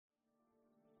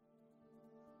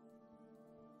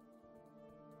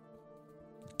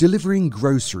Delivering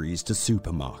groceries to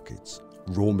supermarkets,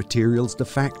 raw materials to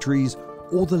factories,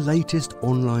 or the latest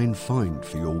online find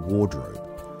for your wardrobe.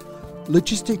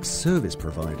 Logistics service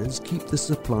providers keep the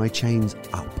supply chains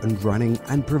up and running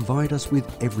and provide us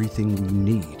with everything we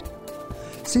need.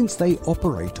 Since they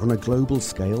operate on a global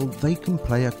scale, they can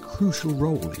play a crucial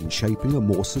role in shaping a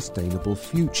more sustainable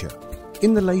future.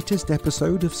 In the latest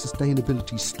episode of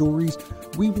Sustainability Stories,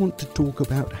 we want to talk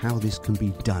about how this can be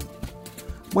done.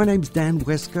 My name's Dan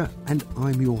Wesker and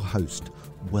I'm your host.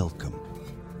 Welcome.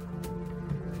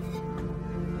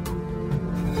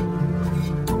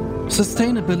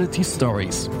 Sustainability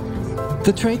Stories,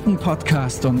 the TRATON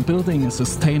podcast on building a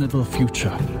sustainable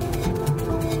future.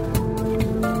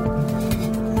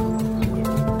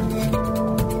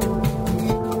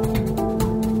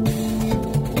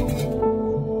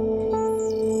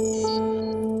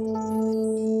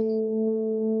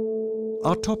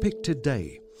 Our topic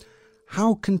today: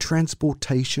 how can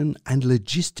transportation and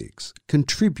logistics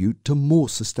contribute to more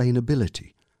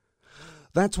sustainability?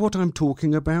 That's what I'm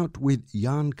talking about with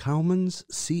Jan Kouwmans,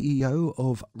 CEO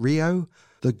of Rio,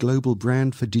 the global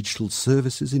brand for digital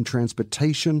services in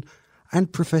transportation,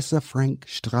 and Professor Frank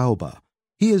Strauber.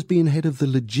 He has been head of the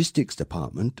logistics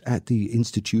department at the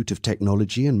Institute of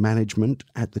Technology and Management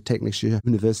at the Technische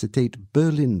Universität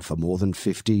Berlin for more than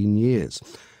 15 years.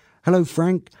 Hello,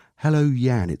 Frank. Hello,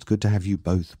 Jan. It's good to have you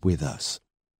both with us.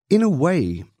 In a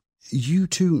way, you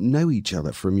two know each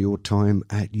other from your time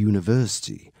at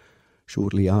university.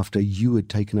 Shortly after you had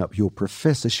taken up your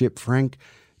professorship, Frank,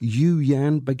 you,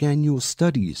 Jan, began your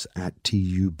studies at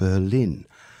TU Berlin.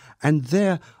 And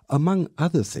there, among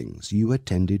other things, you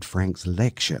attended Frank's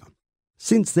lecture.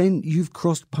 Since then, you've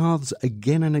crossed paths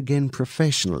again and again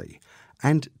professionally.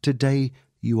 And today,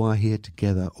 you are here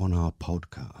together on our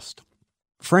podcast.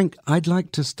 Frank, I'd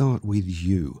like to start with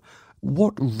you.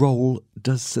 What role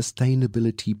does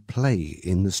sustainability play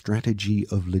in the strategy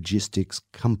of logistics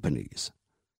companies?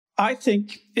 I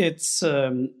think it's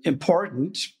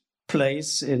important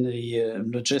place in the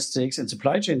logistics and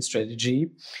supply chain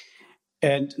strategy,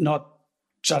 and not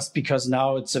just because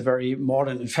now it's a very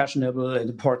modern and fashionable and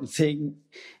important thing.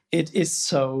 It is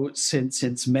so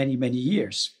since many, many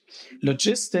years.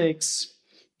 Logistics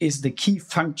is the key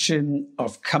function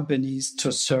of companies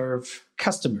to serve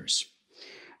customers.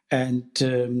 And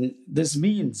this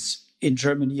means in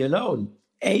Germany alone,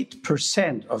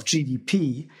 8% of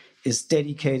GDP is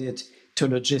dedicated to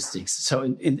logistics. So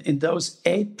in those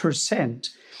 8%,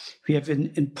 we have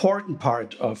an important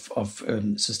part of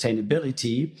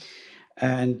sustainability.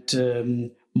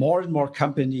 And more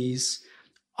companies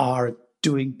are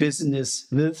doing business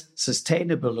with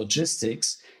sustainable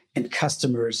logistics, and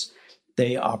customers,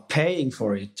 they are paying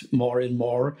for it more and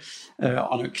more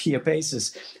on a clear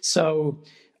basis. So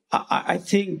I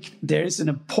think there is an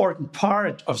important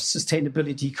part of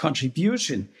sustainability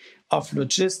contribution of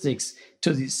logistics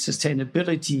to the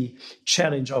sustainability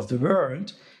challenge of the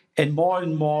world. And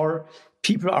more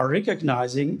people are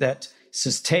recognizing that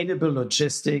sustainable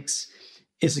logistics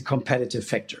is a competitive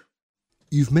factor.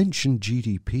 You've mentioned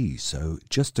GDP, so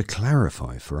just to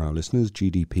clarify for our listeners,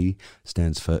 GDP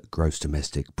stands for Gross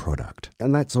Domestic Product.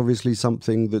 And that's obviously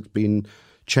something that's been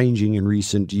changing in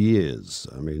recent years.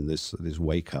 I mean, this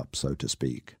wake up, so to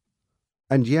speak.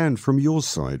 And Jan, from your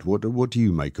side, what do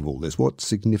you make of all this? What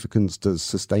significance does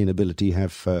sustainability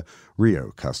have for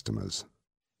Rio customers?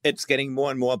 It's getting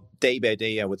more and more day by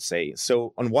day, I would say.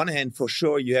 So on one hand, for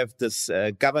sure, you have this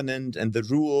governance and the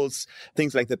rules,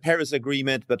 things like the Paris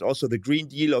Agreement, but also the Green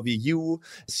Deal of EU,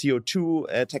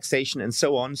 CO2 taxation, and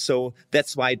so on. So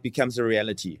that's why it becomes a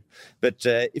reality. But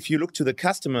if you look to the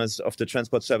customers of the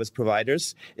transport service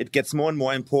providers, it gets more and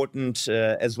more important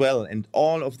as well. And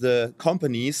all of the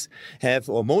companies have,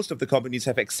 or most of the companies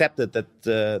have accepted that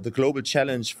the global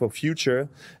challenge for future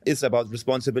is about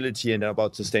responsibility and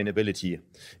about sustainability.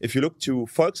 If you look to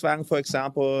Volkswagen, for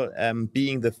example,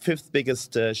 being the fifth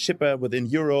biggest shipper within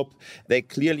Europe, they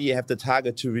clearly have the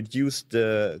target to reduce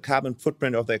the carbon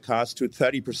footprint of their cars to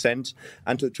 30%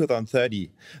 until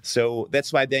 2030. So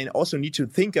that's why they also need to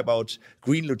think about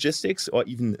green logistics or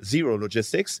even zero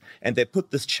logistics. And they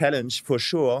put this challenge for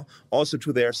sure also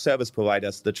to their service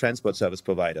providers, the transport service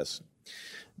providers.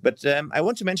 But I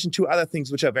want to mention two other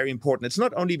things which are very important. It's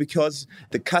not only because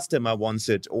the customer wants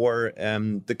it or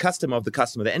the customer of the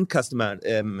customer, the end customer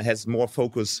has more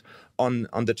focus on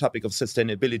the topic of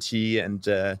sustainability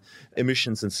and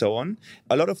emissions and so on.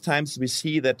 A lot of times we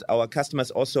see that our customers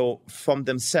also from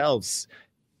themselves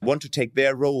want to take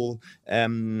their role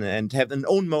and have an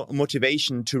own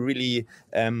motivation to really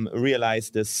realize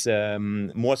this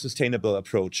more sustainable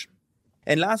approach.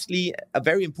 And lastly, a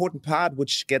very important part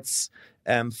which gets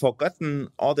forgotten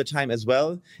all the time as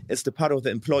well is the part of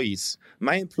the employees.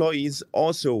 My employees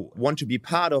also want to be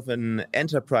part of an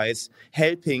enterprise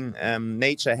helping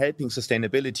nature, helping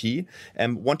sustainability,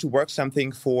 want to work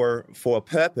something for a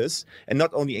purpose and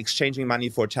not only exchanging money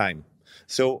for time.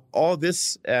 So all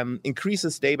this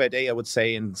increases day by day, I would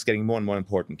say, and it's getting more and more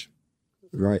important.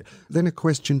 Right. Then a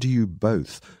question to you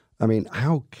both. I mean,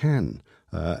 how can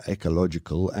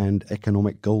ecological and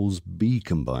economic goals be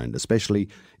combined, especially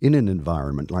in an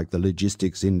environment like the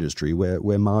logistics industry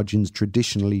where margins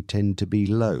traditionally tend to be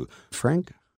low?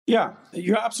 Frank? Yeah,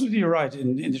 you're absolutely right.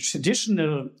 In the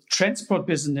traditional transport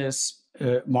business,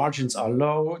 margins are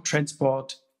low.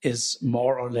 Transport is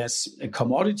more or less a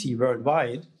commodity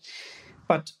worldwide.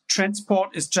 But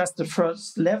transport is just the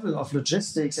first level of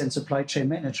logistics and supply chain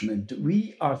management.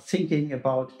 We are thinking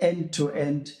about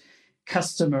end-to-end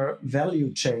customer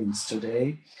value chains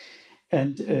today.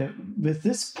 And with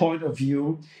this point of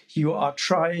view, you are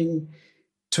trying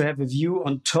to have a view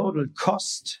on total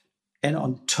cost and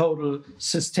on total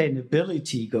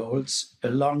sustainability goals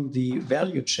along the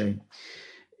value chain.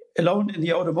 Alone in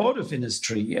the automotive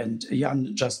industry, and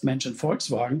Jan just mentioned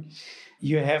Volkswagen,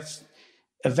 you have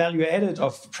a value added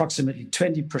of approximately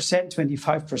 20%,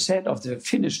 25% of the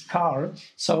finished car.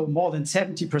 So more than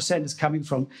 70% is coming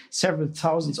from several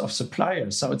thousands of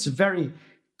suppliers. So it's a very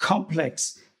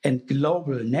complex and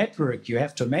global network you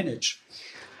have to manage.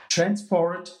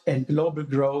 Transport and global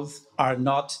growth are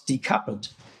not decoupled.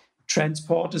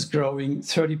 Transport is growing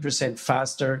 30%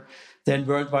 faster than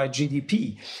worldwide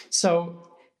GDP. So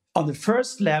on the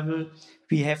first level,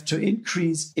 we have to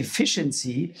increase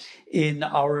efficiency in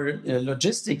our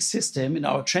logistics system, in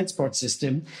our transport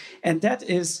system. And that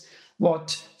is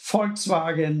what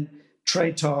Volkswagen,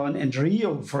 Traton, and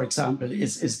Rio, for example,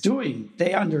 is doing.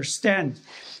 They understand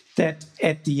that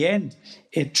at the end,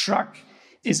 a truck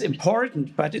is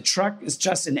important, but a truck is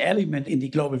just an element in the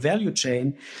global value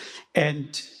chain.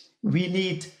 And we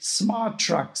need smart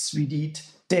trucks. We need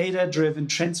data-driven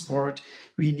transport.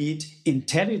 We need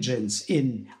intelligence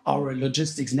in our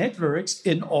logistics networks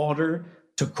in order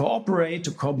to cooperate,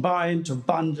 to combine, to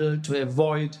bundle, to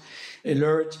avoid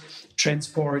alert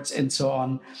transports and so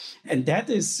on. And that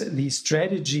is the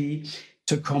strategy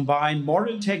to combine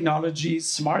modern technologies,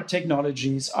 smart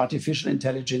technologies, artificial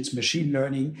intelligence, machine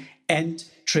learning, and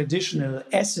traditional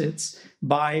assets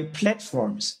by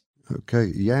platforms.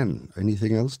 Okay, Jan,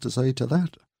 anything else to say to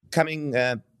that? Coming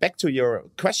back to your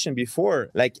question before,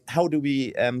 like how do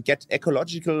we get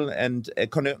ecological and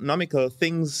economical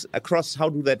things across? How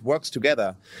do that works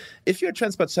together? If you're a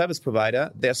transport service provider,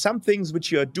 there are some things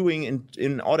which you are doing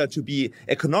in order to be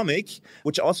economic,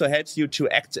 which also helps you to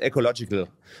act ecological.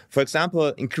 For example,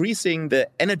 increasing the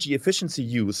energy efficiency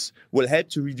use will help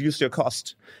to reduce your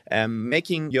cost.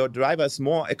 Making your drivers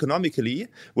more economically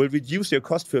will reduce your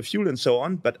cost for fuel and so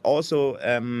on, but also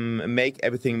make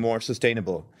everything more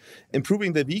sustainable.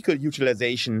 Improving the vehicle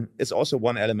utilization is also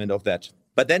one element of that.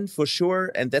 But then for sure,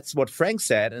 and that's what Frank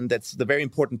said, and that's the very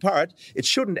important part, it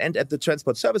shouldn't end at the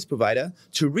transport service provider.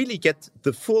 To really get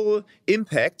the full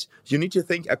impact, you need to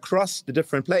think across the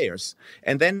different players.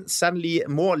 And then suddenly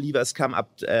more levers come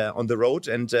up on the road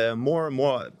and more and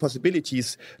more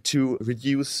possibilities to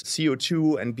reduce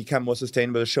CO2 and become more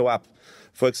sustainable show up.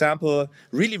 For example,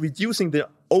 really reducing the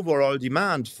overall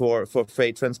demand for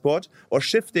freight transport or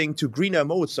shifting to greener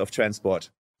modes of transport.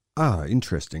 Ah,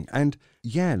 interesting. And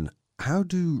Jan, how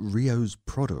do Rio's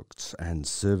products and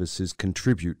services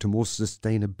contribute to more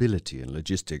sustainability in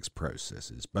logistics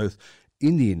processes, both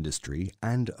in the industry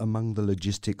and among the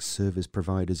logistics service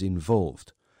providers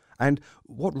involved? And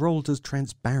what role does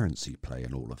transparency play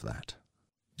in all of that?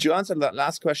 To answer that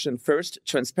last question first,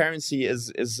 transparency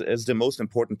is the most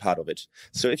important part of it.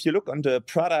 So if you look on the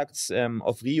products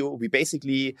of Rio, we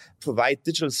basically provide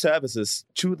digital services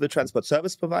to the transport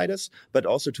service providers, but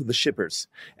also to the shippers.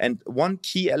 And one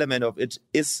key element of it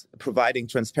is providing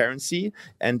transparency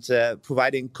and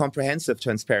providing comprehensive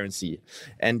transparency.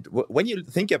 And when you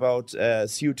think about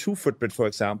CO2 footprint, for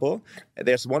example,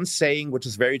 there's one saying which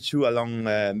is very true along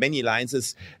many lines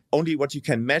is only what you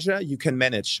can measure, you can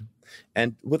manage.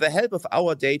 And with the help of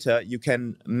our data, you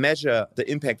can measure the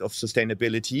impact of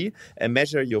sustainability and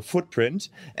measure your footprint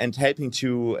and helping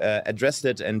to address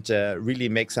it and really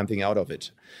make something out of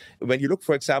it. When you look,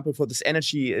 for example, for this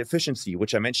energy efficiency,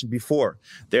 which I mentioned before,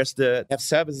 have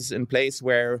services in place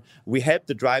where we help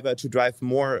the driver to drive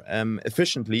more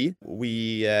efficiently.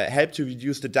 We help to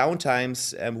reduce the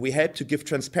downtimes. We help to give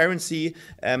transparency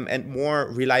and more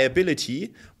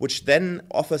reliability, which then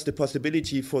offers the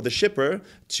possibility for the shipper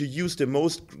to use the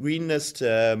most greenest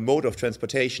mode of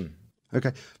transportation.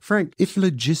 Okay. Frank, if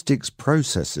logistics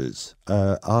processes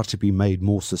are to be made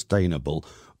more sustainable,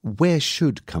 where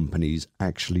should companies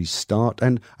actually start,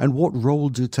 and what role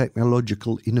do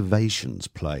technological innovations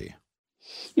play?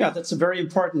 Yeah, that's a very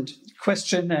important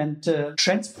question. And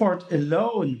transport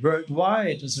alone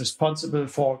worldwide is responsible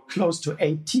for close to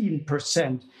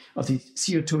 18% of the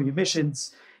CO2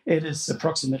 emissions. It is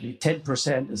approximately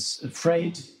 10% is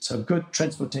freight, so good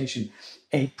transportation,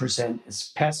 8%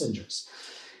 is passengers.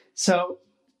 So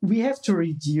we have to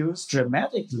reduce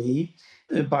dramatically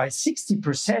by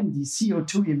 60% the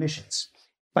CO2 emissions.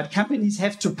 But companies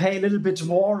have to pay a little bit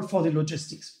more for the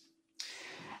logistics.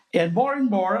 And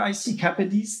more, I see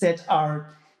companies that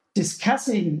are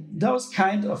discussing those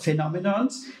kind of phenomena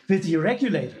with the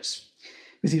regulators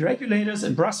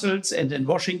in Brussels and in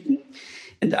Washington.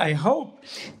 And I hope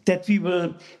that we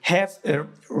will have a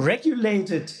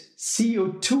regulated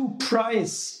CO2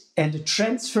 price and a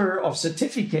transfer of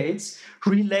certificates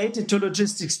related to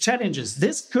logistics challenges.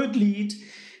 This could lead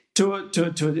to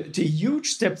a huge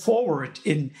step forward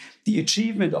in the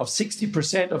achievement of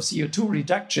 60% of CO2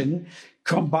 reduction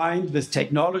combined with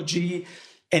technology.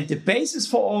 And the basis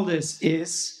for all this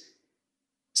is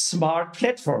smart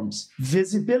platforms,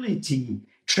 visibility,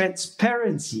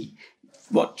 transparency,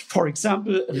 what, for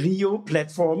example, Rio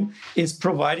platform is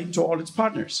providing to all its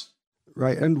partners.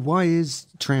 Right. And why is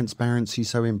transparency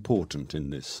so important in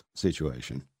this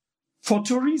situation? For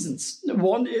two reasons.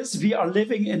 One is we are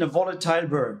living in a volatile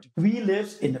world. We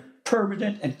live in a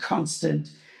permanent and constant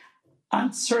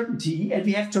uncertainty, and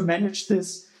we have to manage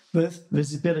this with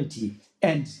visibility.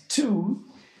 And two,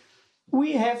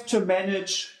 we have to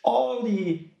manage all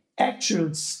the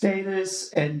actual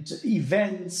status and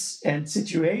events and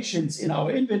situations in our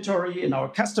inventory, in our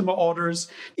customer orders,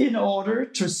 in order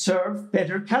to serve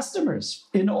better customers,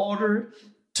 in order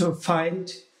to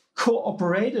find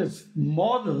cooperative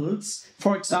models,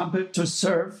 for example, to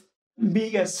serve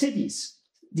mega cities.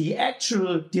 The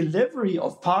actual delivery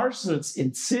of parcels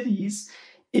in cities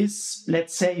is,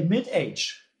 let's say,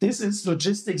 mid-age. This is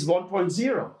logistics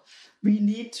 1.0. We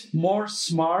need more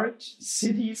smart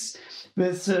cities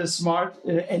with smart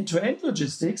end-to-end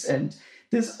logistics. And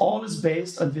this all is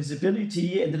based on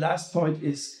visibility. And the last point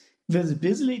is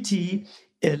visibility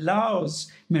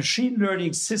allows machine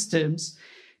learning systems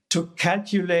to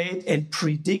calculate and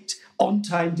predict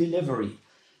on-time delivery.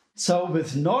 So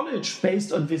with knowledge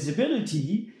based on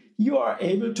visibility, you are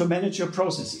able to manage your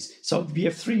processes. So we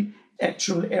have three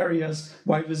actual areas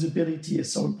why visibility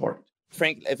is so important.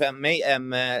 Frank, if I may,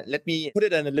 let me put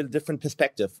it in a little different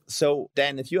perspective. So,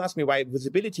 Dan, if you ask me why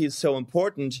visibility is so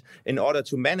important in order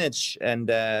to manage and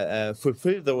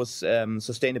fulfill those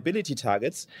sustainability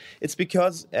targets, it's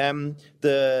because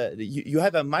you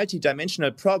have a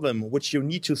multi-dimensional problem which you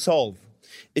need to solve.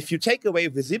 If you take away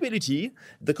visibility,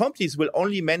 the companies will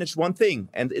only manage one thing,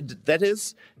 and that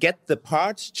is get the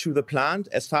part to the plant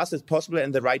as fast as possible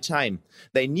in the right time.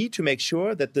 They need to make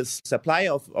sure that the supply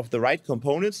of the right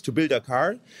components to build a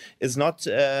car is not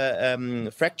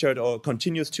fractured or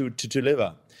continues to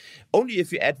deliver. Only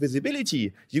if you add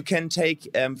visibility, you can take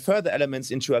further elements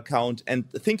into account and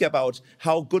think about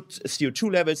how good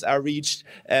CO2 levels are reached,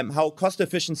 how cost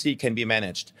efficiency can be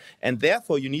managed. And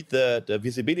therefore, you need the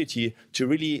visibility to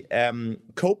really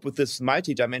cope with this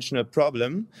multi-dimensional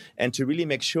problem and to really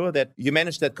make sure that you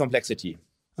manage that complexity.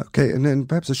 Okay, and then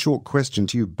perhaps a short question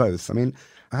to you both. I mean,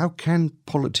 how can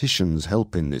politicians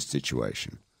help in this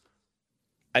situation?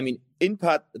 I mean, in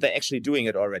part, they're actually doing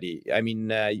it already. I mean,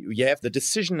 you have the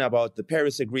decision about the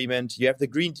Paris Agreement, you have the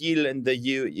Green Deal in the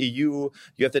EU,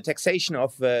 you have the taxation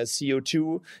of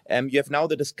CO2, you have now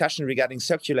the discussion regarding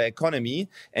circular economy,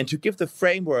 and to give the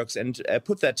frameworks and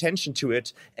put the attention to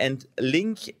it and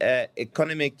link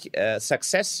economic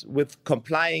success with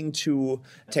complying to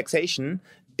taxation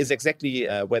is exactly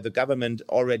where the government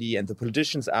already and the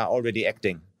politicians are already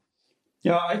acting.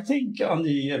 Yeah, I think on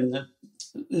the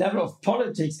level of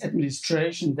politics,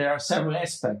 administration, there are several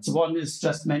aspects. One is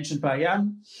just mentioned by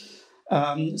Jan.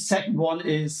 Second one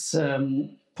is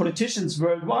politicians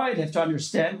worldwide have to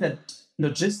understand that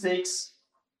logistics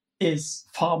is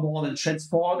far more than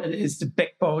transport and is the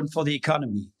backbone for the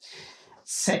economy.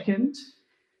 Second,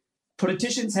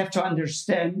 politicians have to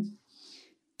understand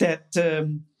that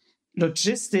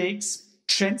logistics,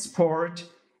 transport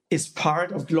is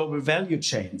part of global value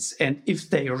chains. And if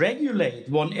they regulate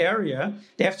one area,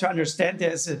 they have to understand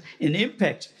there's an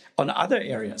impact on other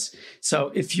areas.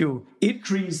 So if you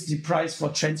increase the price for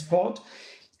transport,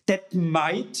 that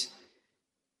might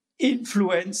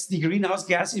influence the greenhouse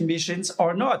gas emissions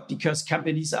or not, because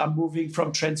companies are moving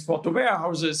from transport to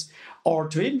warehouses or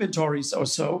to inventories or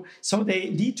so. So they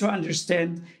need to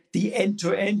understand the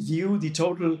end-to-end view, the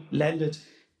total landed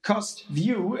cost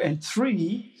view. And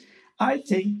 3, I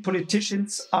think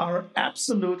politicians are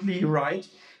absolutely right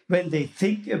when they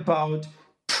think about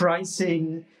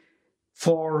pricing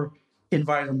for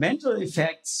environmental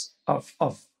effects of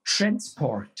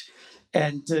transport.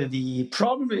 And the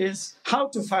problem is how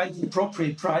to find the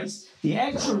appropriate price. The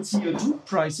actual CO2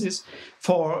 prices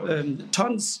for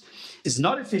tons is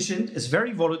not efficient, is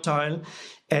very volatile,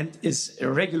 and is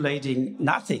regulating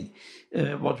nothing.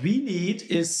 What we need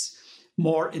is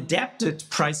more adapted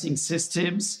pricing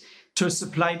systems to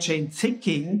supply chain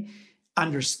thinking,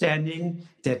 understanding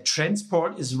that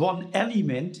transport is one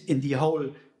element in the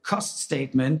whole cost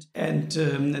statement. And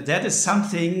that is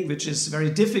something which is very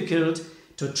difficult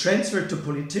to transfer to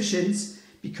politicians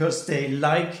because they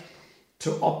like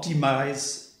to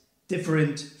optimize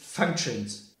different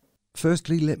functions.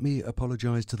 Firstly, let me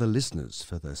apologise to the listeners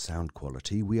for the sound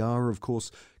quality. We are, of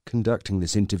course, conducting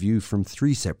this interview from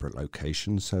 3 separate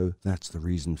locations, so that's the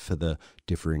reason for the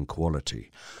differing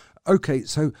quality. OK,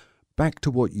 so back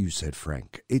to what you said,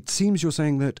 Frank. It seems you're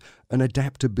saying that an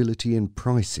adaptability in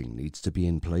pricing needs to be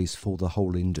in place for the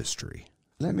whole industry.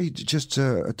 Let me just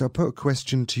put a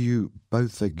question to you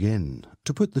both again.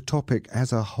 To put the topic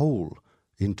as a whole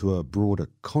into a broader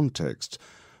context,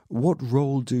 what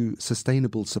role do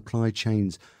sustainable supply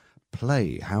chains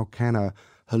play? How can a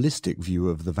holistic view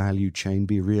of the value chain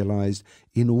be realised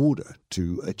in order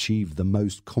to achieve the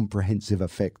most comprehensive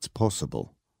effects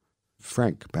possible?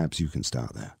 Frank, perhaps you can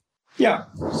start there. Yeah,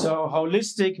 so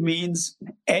holistic means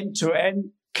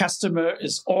end-to-end. Customer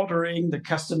is ordering, the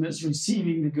customer is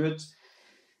receiving the goods.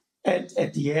 And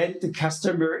at the end, the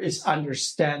customer is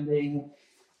understanding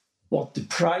what the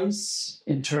price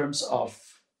in terms of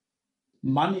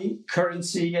money,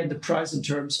 currency, and the price in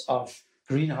terms of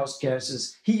greenhouse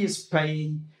gases he is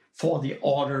paying for the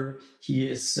order he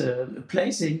is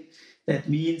placing. That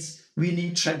means we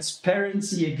need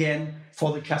transparency again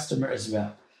for the customer as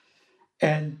well.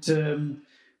 And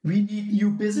we need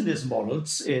new business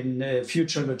models in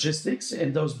future logistics,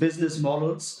 and those business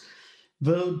models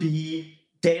will be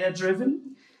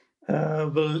data-driven,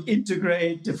 will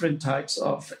integrate different types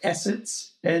of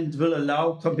assets, and will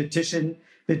allow competition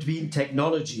between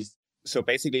technologies. So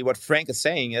basically what Frank is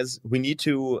saying is we need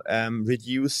to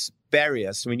reduce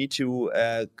barriers. We need to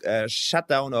shut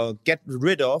down or get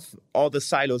rid of all the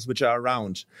silos which are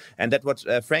around. And that's what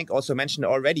Frank also mentioned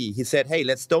already. He said, hey,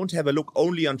 let's don't have a look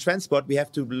only on transport. We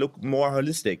have to look more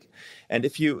holistic. And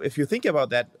if you think about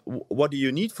that, what do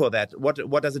you need for that?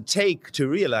 What does it take to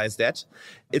realize that?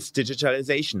 It's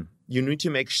digitalization. You need to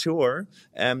make sure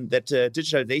that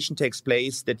digitalization takes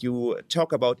place, that you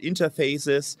talk about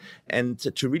interfaces, and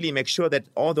to really make sure that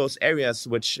all those areas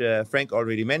which Frank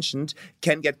already mentioned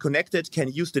can get connected,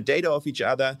 can use the data of each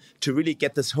other to really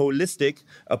get this holistic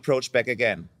approach back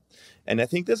again. And I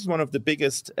think this is one of the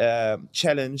biggest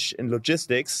challenge in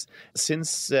logistics,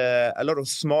 since a lot of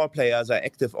small players are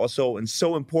active also and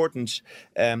so important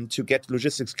to get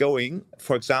logistics going.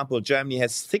 For example, Germany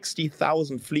has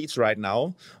 60,000 fleets right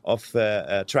now of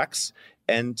trucks,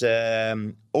 and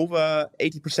over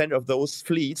 80% of those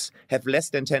fleets have less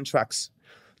than 10 trucks.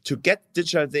 To get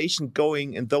digitalization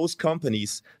going in those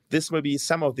companies, this will be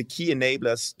some of the key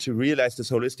enablers to realize this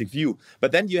holistic view.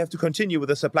 But then you have to continue with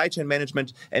the supply chain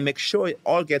management and make sure it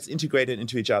all gets integrated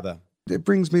into each other. It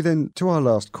brings me then to our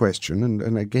last question,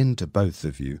 and again to both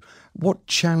of you. What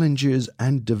challenges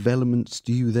and developments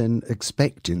do you then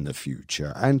expect in the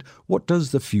future? And what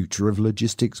does the future of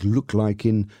logistics look like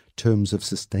in terms of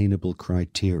sustainable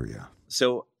criteria?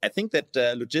 So I think that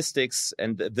logistics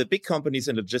and the big companies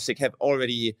in logistics have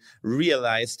already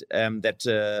realized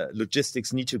that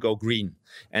logistics need to go green.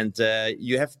 And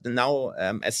you have now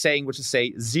a saying which is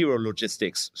say zero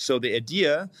logistics. So the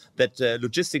idea that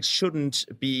logistics shouldn't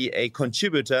be a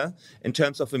contributor in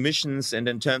terms of emissions and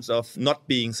in terms of not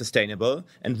being sustainable,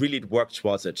 and really work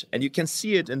towards it. And you can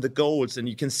see it in the goals, and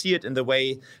you can see it in the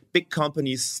way big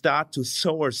companies start to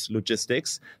source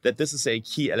logistics, that this is a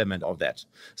key element of that.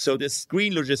 So this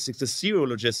green logistics, the zero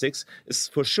logistics, is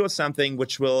for sure something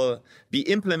which will be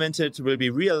implemented, will be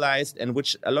realized, and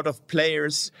which a lot of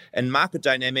players and market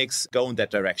dynamics go in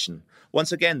that direction.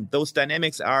 Once again, those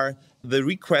dynamics are the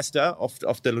requester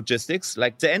of the logistics,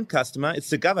 like the end customer, it's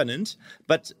the government.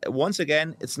 But once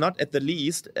again, it's not at the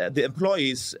least the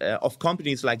employees of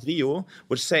companies like Rio,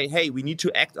 which say, hey, we need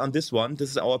to act on this one.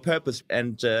 This is our purpose.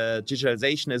 And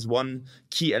digitalization is one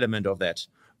key element of that.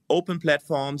 Open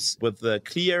platforms with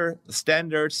clear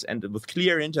standards and with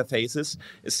clear interfaces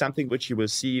is something which you will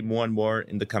see more and more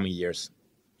in the coming years.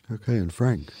 Okay, and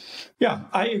Frank? Yeah,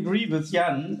 I agree with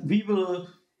Jan. We will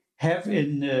have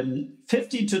in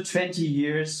 15 to 20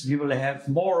 years, we will have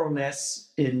more or less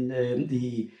in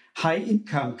the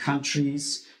high-income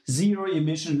countries,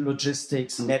 zero-emission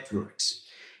logistics networks.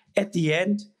 At the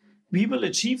end, we will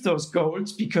achieve those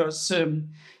goals because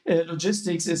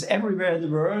logistics is everywhere in the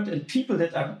world, and people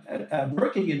that are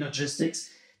working in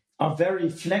logistics are very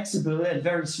flexible and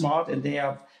very smart, and they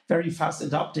are very fast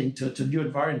adapting to new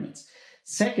environments.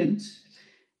 Second,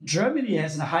 Germany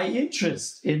has a high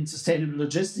interest in sustainable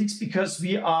logistics because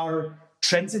we are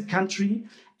transit country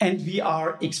and we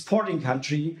are exporting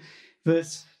country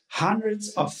with hundreds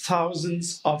of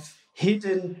thousands of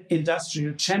hidden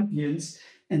industrial champions,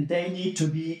 and they need to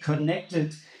be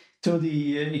connected to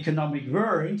the economic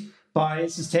world by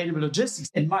sustainable logistics.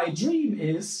 And my dream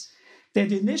is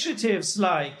that initiatives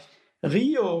like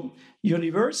Rio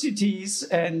universities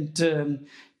and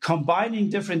combining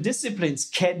different disciplines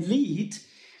can lead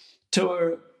to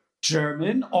a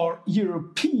German or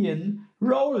European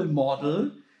role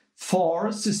model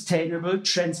for sustainable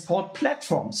transport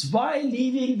platforms. Why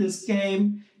leaving this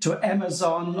game to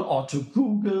Amazon or to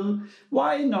Google?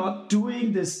 Why not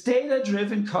doing this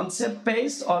data-driven concept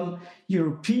based on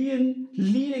European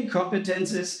leading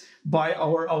competences by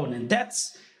our own? And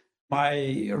that's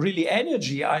my really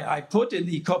energy I put in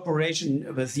the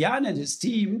cooperation with Jan and his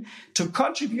team to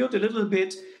contribute a little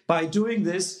bit by doing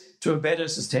this to a better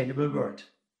sustainable world.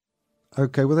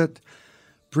 Okay, well, that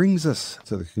brings us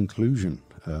to the conclusion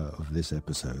of this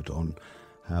episode on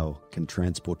how can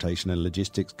transportation and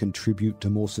logistics contribute to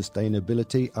more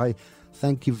sustainability. I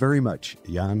thank you very much,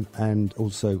 Jan, and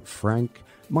also Frank.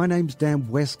 My name's Dan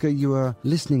Wesker. You are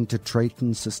listening to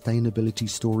Traton's Sustainability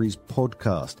Stories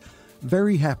podcast.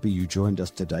 Very happy you joined us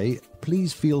today.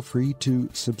 Please feel free to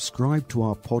subscribe to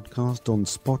our podcast on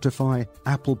Spotify,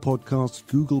 Apple Podcasts,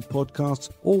 Google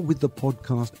Podcasts, or with the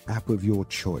podcast app of your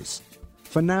choice.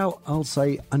 For now, I'll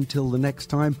say until the next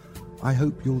time, I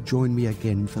hope you'll join me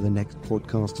again for the next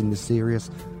podcast in the series.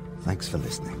 Thanks for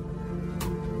listening.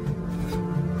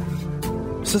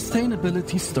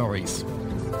 Sustainability Stories,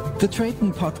 the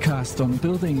Traton podcast on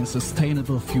building a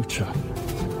sustainable future.